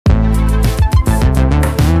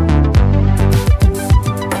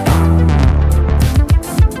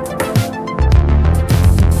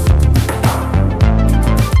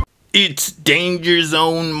It's Danger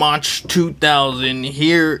Zone March 2000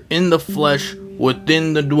 here in the flesh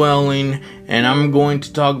within the dwelling, and I'm going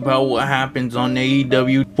to talk about what happens on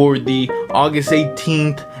AEW for the August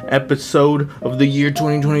 18th episode of the year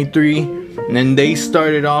 2023. And they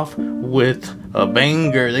started off with a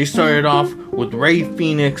banger. They started off with Rey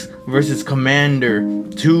Fenix versus Commander,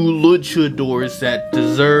 two luchadors that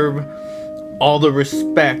deserve all the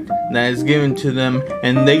respect that is given to them,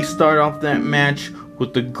 and they start off that match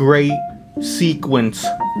with a great sequence.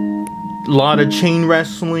 A lot of chain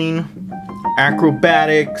wrestling,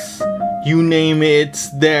 acrobatics, you name it, it's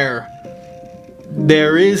there.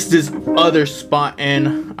 There is this other spot,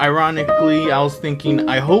 and ironically, I was thinking,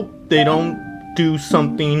 I hope they don't do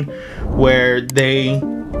something where they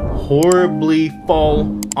horribly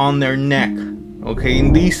fall on their neck. Okay,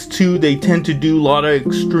 and these two, they tend to do a lot of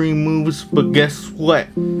extreme moves, but guess what?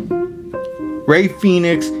 Rey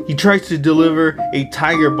Fenix, he tries to deliver a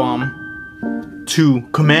Tiger Bomb to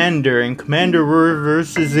Commander, and Commander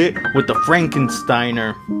reverses it with the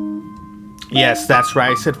Frankensteiner. Yes, that's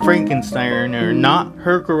right, I said Frankensteiner, not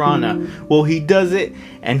Hurricanrana. Well, he does it,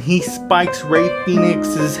 and he spikes Rey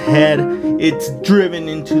Fenix's head. It's driven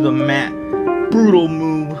into the mat. Brutal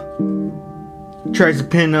move. Tries to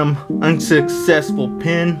pin him. Unsuccessful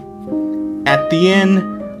pin. At the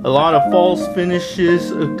end, a lot of false finishes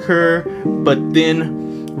occur, but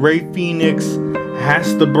then Rey Fenix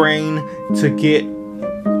has the brain to get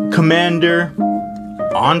Commander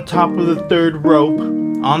on top of the third rope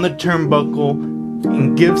on the turnbuckle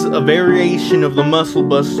and gives a variation of the Muscle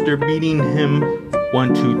Buster, beating him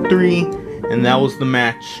 1, 2, 3, and that was the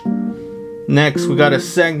match. Next, we got a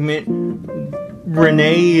segment.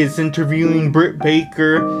 Renee is interviewing Britt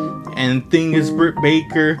Baker, and thing is, Britt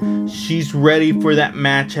Baker, she's ready for that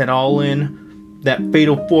match at All In, that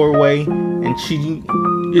Fatal 4-Way, and she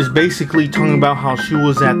is basically talking about how she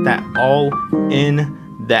was at that All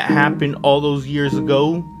In that happened all those years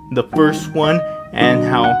ago, the first one, and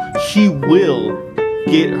how she will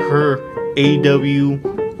get her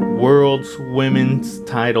AEW World's Women's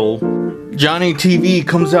title. Johnny TV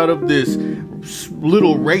comes out of this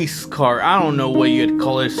little race car. I don't know what you'd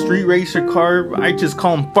call it, a street racer car. I just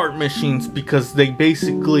call them fart machines because they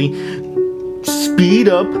basically speed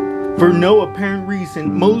up for no apparent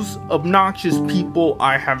reason. Most obnoxious people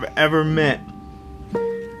I have ever met.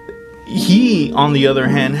 He, on the other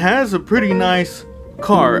hand, has a pretty nice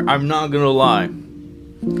car, I'm not gonna lie.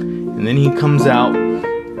 And then he comes out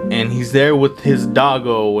and he's there with his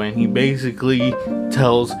doggo, and he basically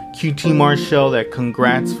tells QT Marshall that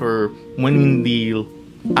congrats for winning the,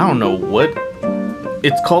 I don't know what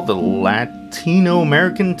it's called, the Latino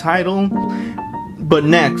American title. But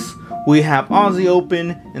next we have Aussie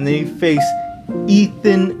Open, and they face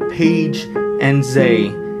Ethan Page and Zay,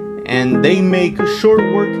 and they make short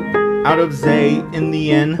work out of Zay in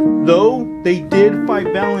the end, though they did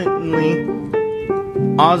fight valiantly.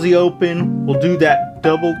 Aussie Open will do that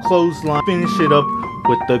double clothesline, finish it up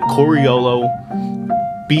with the Coriolo,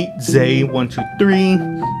 beat Zay 1, 2, 3.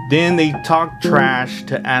 Then they talk trash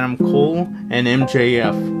to Adam Cole and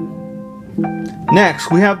MJF.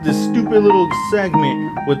 Next, we have this stupid little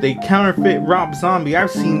segment with a counterfeit Rob Zombie. I've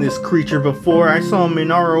seen this creature before. I saw him in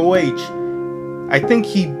ROH. I think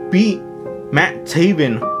he beat Matt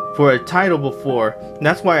Taven for a title before.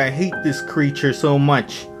 That's why I hate this creature so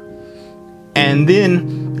much. And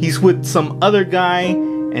then he's with some other guy,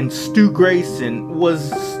 and Stu Grayson.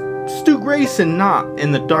 Was Stu Grayson not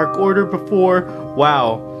in the Dark Order before?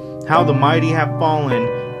 Wow, how the mighty have fallen.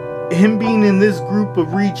 Him being in this group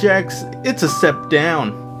of rejects, it's a step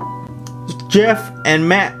down. Jeff and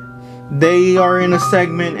Matt, they are in a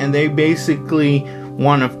segment, and they basically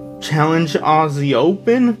want to challenge Aussie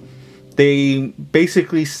Open. They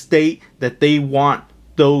basically state that they want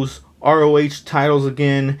those ROH titles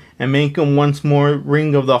again and make them once more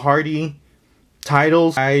Ring of the Hardy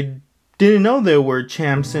titles. I didn't know there were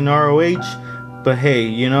champs in ROH, but hey,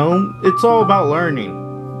 you know, it's all about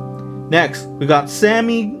learning. Next, we got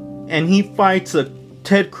Sammy, and he fights a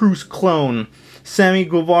Ted Cruz clone. Sammy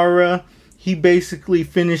Guevara, he basically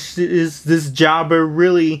finishes this jobber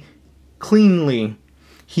really cleanly.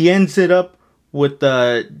 He ends it up with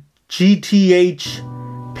the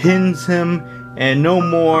GTH, pins him, and no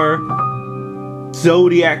more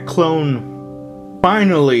Zodiac clone.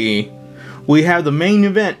 Finally, we have the main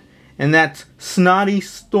event, and that's Snotty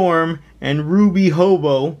Storm and Ruby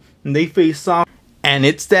Hobo, and they face off. And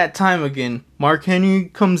it's that time again. Mark Henry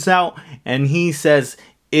comes out and he says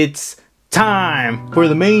it's time for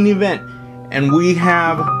the main event, and we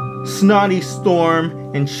have Snotty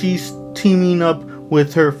Storm, and she's teaming up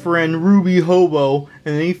with her friend Ruby Hobo,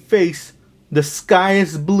 and they face the Sky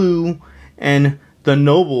is Blue, and the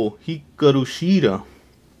Noble Hikaru Shida.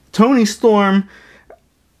 Toni Storm,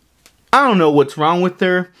 I don't know what's wrong with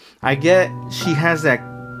her. I get she has that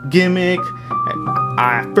gimmick.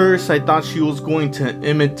 At first I thought she was going to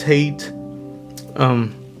imitate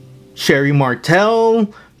Sherry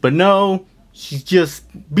Martel, but no, she's just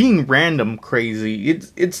being random crazy.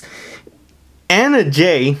 It's Anna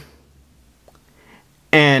Jay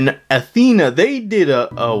and Athena, they did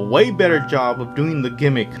a way better job of doing the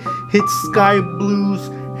gimmick. Hit Skye Blue's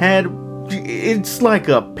head, it's like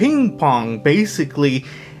a ping pong basically.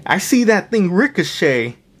 I see that thing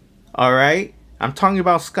ricochet, alright? I'm talking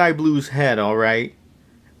about Skye Blue's head, alright?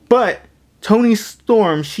 But Toni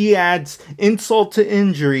Storm, she adds insult to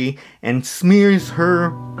injury and smears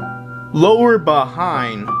her lower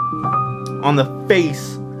behind on the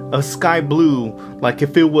face of Skye Blue like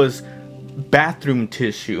if it was bathroom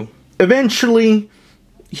tissue. Eventually,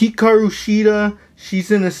 Hikaru Shida, she's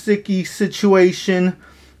in a sticky situation.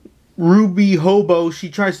 Ruby Hobo, she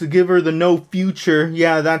tries to give her the no future.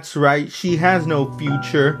 Yeah, that's right, she has no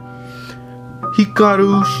future.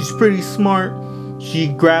 Hikaru, she's pretty smart. She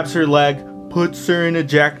grabs her leg, puts her in a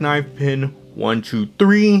jackknife pin. 1, 2,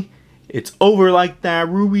 3. It's over like that.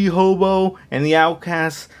 Ruby Hobo and the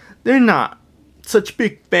Outcasts, they're not such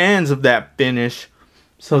big fans of that finish.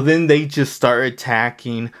 So then they just start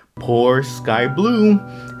attacking poor Skye Blue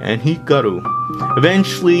and Hikaru.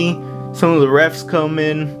 Eventually, some of the refs come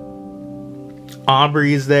in.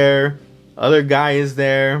 Aubrey is there. Other guy is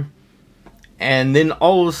there. And then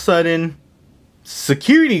all of a sudden,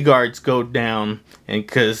 security guards go down. And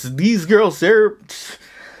because these girls, they're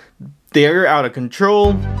out of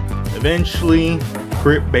control. Eventually,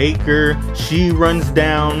 Britt Baker, she runs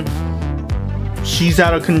down. She's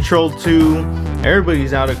out of control too.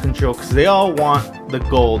 Everybody's out of control because they all want the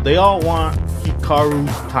gold. They all want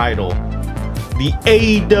Hikaru's title. The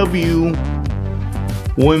AEW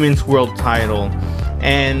Women's World title.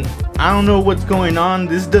 And I don't know what's going on.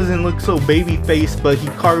 This doesn't look so babyface, but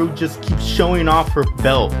Hikaru just keeps showing off her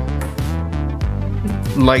belt.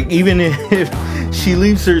 Like, even if she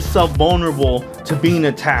leaves herself vulnerable to being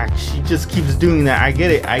attacked, she just keeps doing that. I get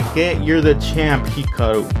it. I get you're the champ,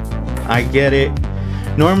 Hikaru. I get it.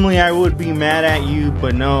 Normally I would be mad at you,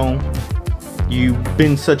 but no. You've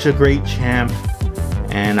been such a great champ,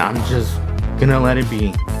 and I'm just gonna let it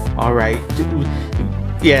be. Alright.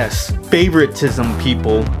 Yes, favoritism,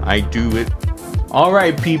 people. I do it.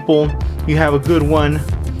 Alright, people. You have a good one.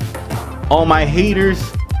 All my haters,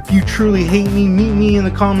 if you truly hate me, meet me in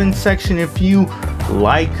the comment section. If you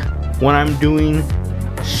like what I'm doing,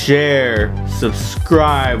 share,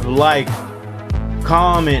 subscribe, like,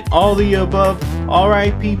 comment, all the above.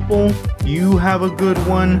 Alright, people, you have a good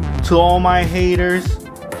one. To all my haters,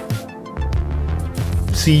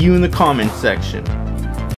 see you in the comment section.